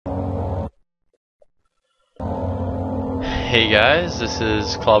Hey guys, this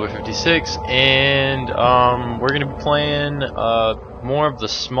is Clobber56, and we're gonna be playing more of the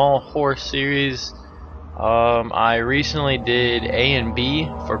Small Horse series. I recently did A and B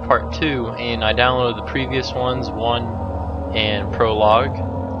for part 2, and I downloaded the previous ones, 1 and Prologue,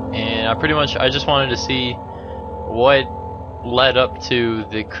 and I just wanted to see what led up to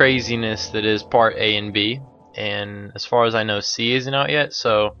the craziness that is part A and B. And as far as I know, C isn't out yet,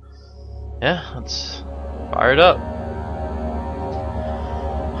 so yeah, let's fire it up.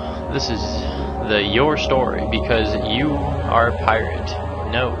 This is your story because you are a pirate.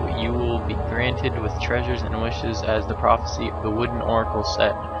 No, you will be granted with treasures and wishes as the prophecy of the wooden oracle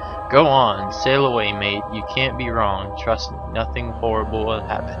said. Go on, sail away, mate. You can't be wrong. Trust me, nothing horrible will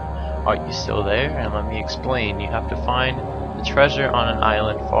happen. Are you still there? And let me explain. You have to find the treasure on an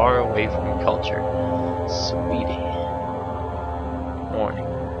island far away from culture. Sweetie. Warning.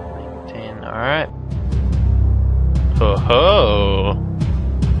 10. Alright. Ho ho!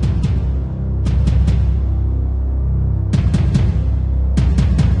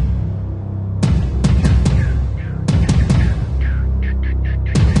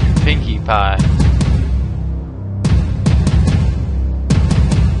 Pinkie Pie.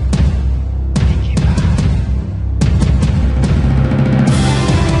 Pinkie Pie.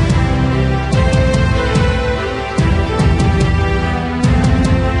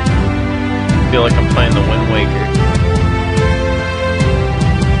 I feel like I'm playing the Wind Waker.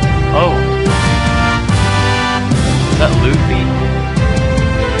 Oh. Is that Luffy?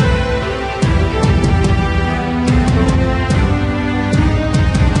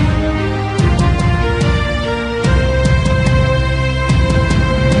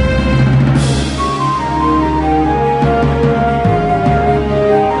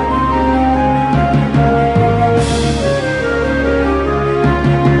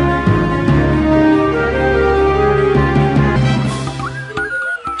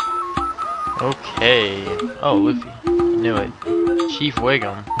 Okay. Oh, Luffy. I knew it. Chief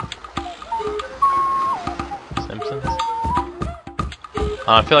Wiggum. Simpsons.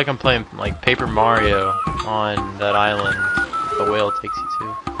 I feel like I'm playing like Paper Mario on that island the whale takes you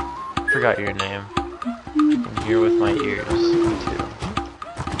to. Forgot your name. I'm here with my ears. Me too.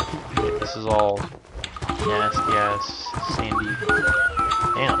 Okay, this is all nasty ass sandy.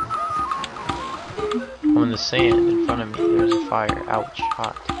 Damn. I'm in the sand in front of me. There's a fire. Ouch.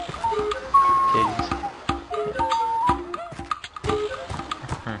 Hot. Titties.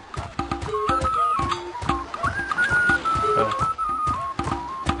 Oh.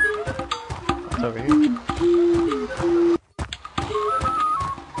 What's over here?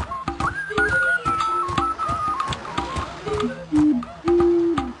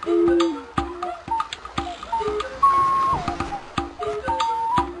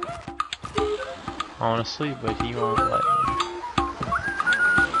 I want to sleep, but he won't let me.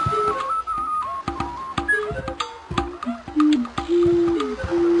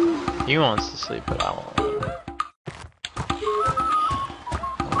 He wants to sleep, but I won't let him.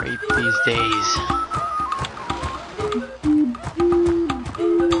 Rape these days.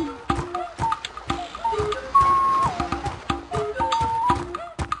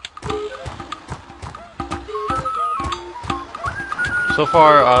 So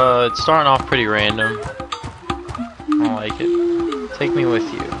far, it's starting off pretty random. I like it. Take me with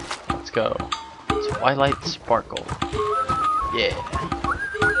you. Let's go. Twilight Sparkle. Yeah.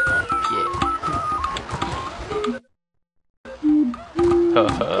 Ho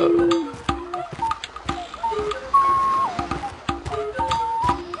ho.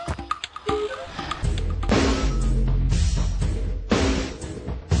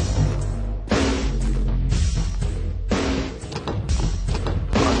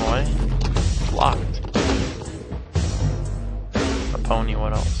 Run away. Locked. A pony,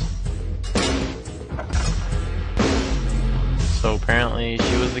 what else? So apparently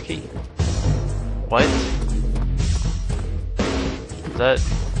she was the key. What? That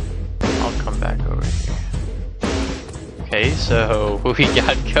I'll come back over here. Okay, so we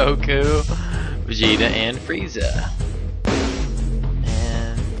got Goku, Vegeta, and Frieza,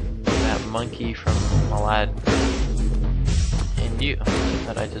 and that monkey from Aladdin, and you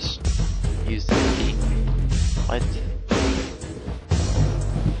that I just used as a key. What?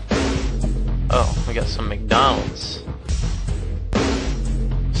 Oh, we got some McDonald's.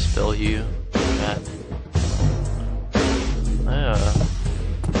 Spill you. That.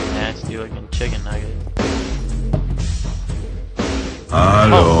 Nasty looking chicken nugget.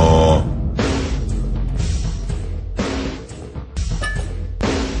 Hello.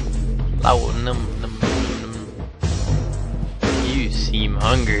 Oh, num, num, num. You seem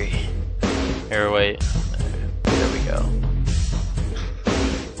hungry. Here, wait. There we go.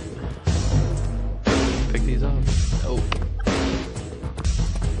 pick these up? Nope.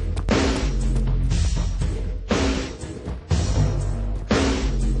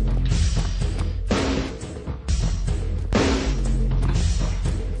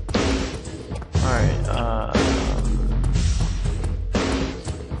 Alright,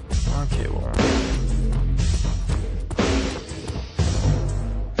 okay, well.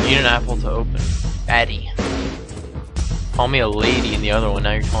 You need an apple to open. Fatty. Call me a lady in the other one,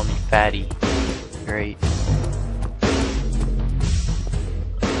 now you're calling me fatty. Great.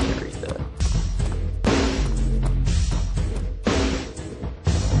 Read that.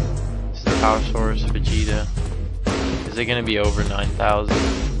 This is the power source, Vegeta. Is it gonna be over 9,000?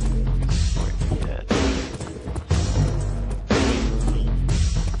 Swear to God.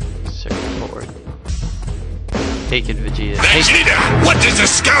 Circuit board. Take it, Vegeta. Vegeta, what does the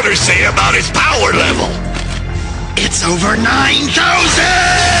scouter say about his power level? It's over 9,000!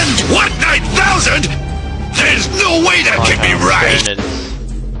 What, 9,000? There's no way that can be right!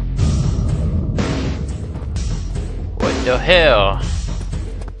 What the hell?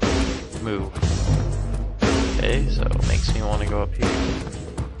 Move. Okay, so it makes me want to go up here.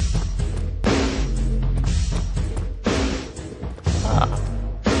 Ah.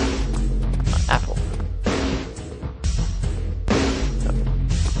 An apple.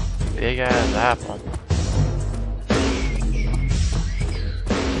 Big ass apple.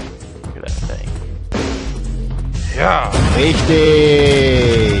 Ja!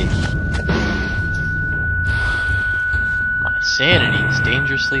 Richtig! My sanity is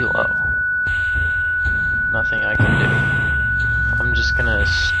dangerously low. Nothing I can do. I'm just gonna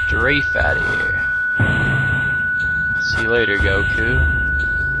strafe out of here. See you later, Goku.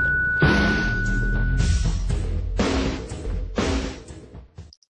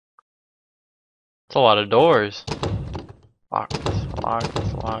 It's a lot of doors. Locked,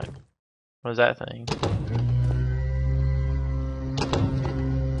 locked, locked. What is that thing?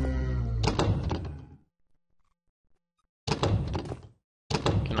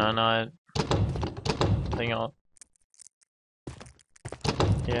 Can I not? Thing up.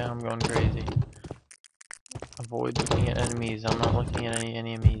 Yeah, I'm going crazy. Avoid looking at enemies. I'm not looking at any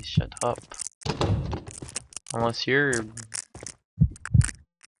enemies. Shut up. Unless you're...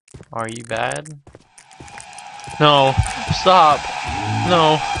 Are you bad? No! Stop!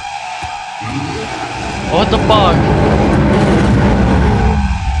 No! What the fuck?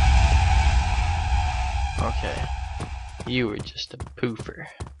 Okay. You were just a poofer.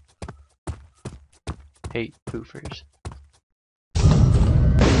 Hate poofers.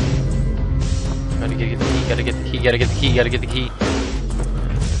 Gotta get the key, gotta get the key, gotta get the key, gotta get the key.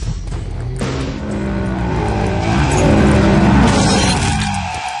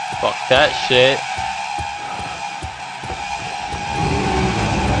 Fuck that shit.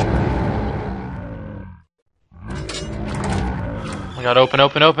 I gotta open,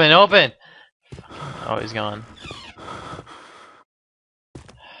 open, open, open! Oh, he's gone.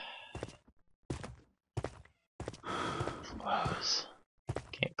 Close.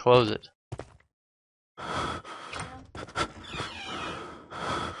 Can't close it.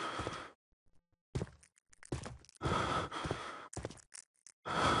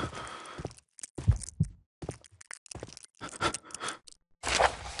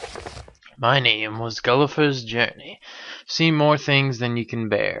 My name was Gulliver's Journey. Seen more things than you can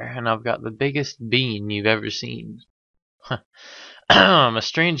bear, and I've got the biggest bean you've ever seen. A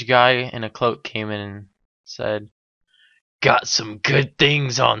strange guy in a cloak came in and said, "Got some good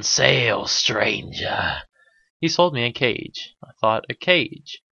things on sale, stranger." He sold me a cage. I thought, a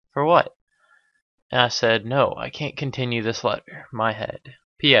cage? For what? And I said, no, I can't continue this letter. My head.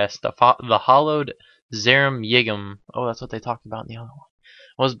 P.S. The hollowed Zerum Yigum, oh, that's what they talked about in the other one,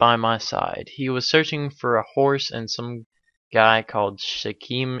 was by my side. He was searching for a horse and some guy called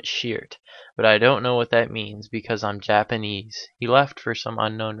Shakim Sheart, but I don't know what that means because I'm Japanese. He left for some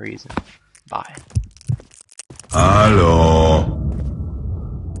unknown reason. Bye. Hello.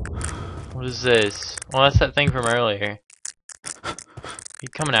 What is this? Well, that's that thing from earlier. You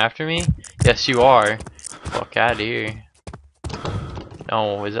coming after me? Yes, you are. Fuck out of here.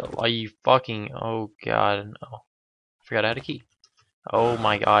 No, is it? Are you fucking? Oh god, no. I forgot I had a key. Oh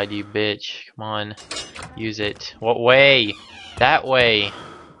my god, you bitch. Come on. Use it. What way? That way.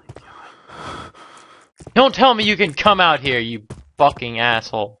 Don't tell me you can come out here, you fucking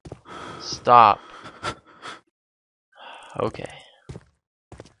asshole. Stop. Okay.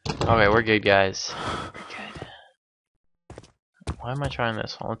 Okay, we're good, guys. We're good. Why am I trying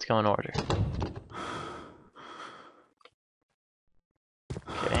this one? Let's go in order.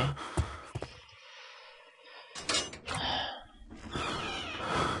 Okay.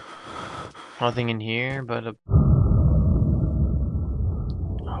 Nothing in here but a...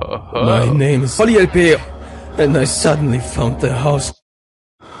 My name is Holly LP, and I suddenly found the house.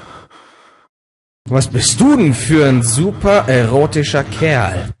 Was bist du denn für ein super erotischer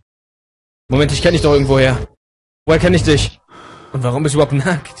Kerl? Moment, ich kenne dich doch irgendwoher. Woher kenne ich dich? Und warum bist du überhaupt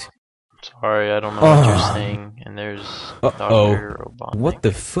nackt? Sorry, I don't know what you're saying. And there's Dr. Robotnik. What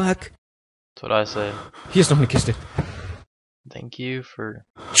the fuck? That's what I said. Hier ist noch eine Kiste. Thank you for...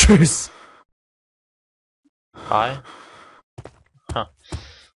 Tschüss. Hi? Huh.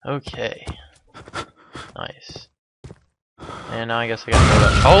 Okay. Nice. And now I guess I gotta go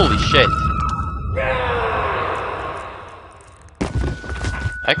back. Holy shit!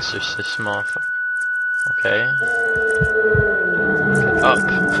 Exorcist motherfucker. Okay. Get up. What?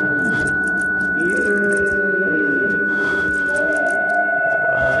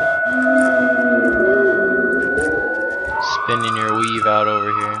 Spinning your weave out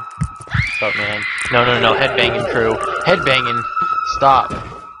over here. What's up, man? No, no, no. Headbanging crew. Headbanging. Stop.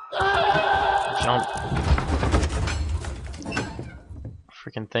 Jump.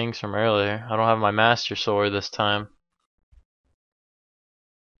 Freaking things from earlier. I don't have my master sword this time.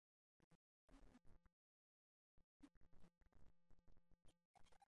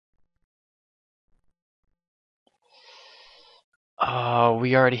 Oh,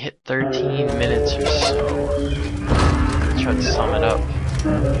 we already hit 13 minutes or so. Let's try to sum it up.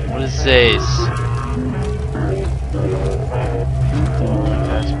 What is this?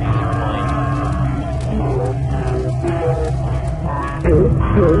 That's music playing.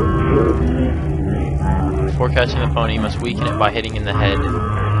 Before catching the pony, you must weaken it by hitting in the head.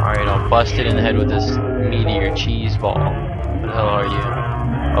 Alright, I'll bust it in the head with this meteor cheese ball. What the hell are you?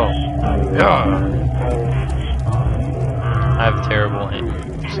 Oh. Yeah. I have terrible aim.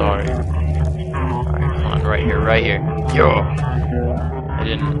 Sorry. Alright, come on, right here, right here. Yo! I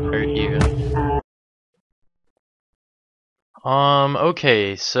didn't hurt you.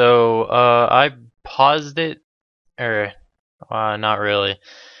 Okay, so, I paused it, not really.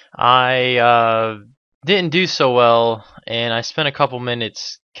 I, didn't do so well, and I spent a couple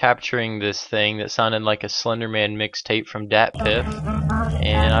minutes capturing this thing that sounded like a Slender Man mixtape from Dat Piff,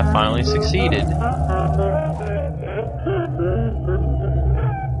 and I finally succeeded.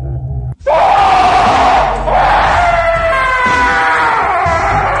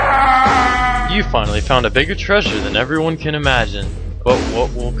 You finally found a bigger treasure than everyone can imagine. But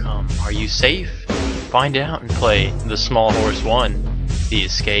what will come? Are you safe? Find out and play The Small Horse 1, The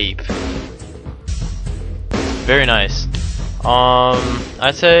Escape. Very nice.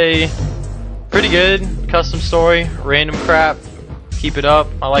 I'd say pretty good. Custom story, random crap. Keep it up.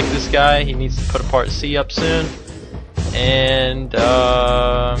 I like this guy. He needs to put a part C up soon. And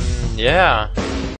yeah.